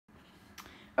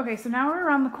Okay, so now we're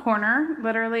around the corner,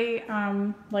 literally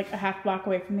like a half block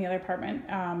away from the other apartment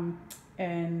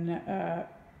in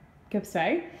Gibbs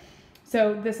Bay.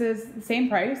 So this is the same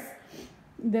price.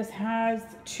 This has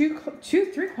three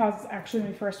closets actually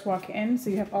when we first walk in.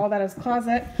 So you have all that as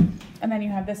closet, and then you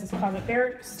have this as closet.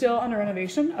 They're still under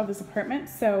renovation of this apartment,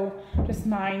 so just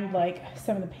mind like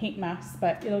some of the paint mess,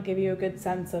 but it'll give you a good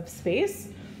sense of space.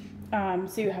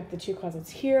 So you have the two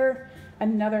closets here,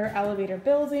 another elevator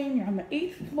building. You're on the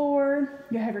 8th floor.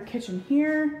 You have your kitchen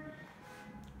here.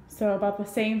 So about the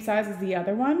same size as the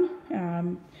other one. You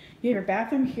have your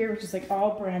bathroom here, which is like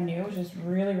all brand new, which is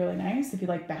really, really nice. If you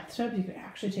like bathtubs, you could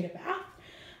actually take a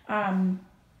bath.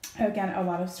 Again, a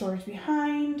lot of storage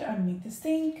behind, underneath the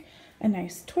sink, a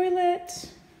nice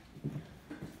toilet.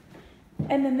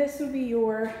 And then this would be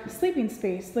your sleeping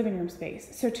space, living room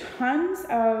space. So tons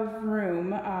of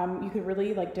room. You could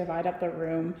really like divide up the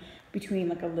room between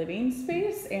like a living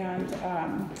space and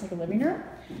like a living room.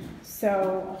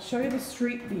 So I'll show you the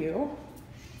street view.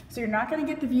 So you're not gonna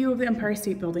get the view of the Empire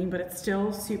State Building, but it's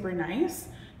still super nice.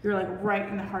 You're like right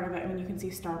in the heart of it, and you can see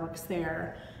Starbucks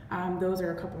there. Those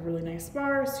are a couple of really nice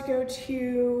bars to go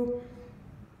to.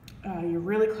 You're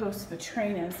really close to the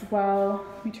train as well.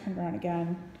 Let me turn around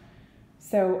again.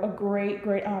 So a great,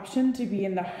 great option to be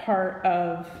in the heart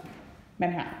of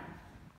Manhattan.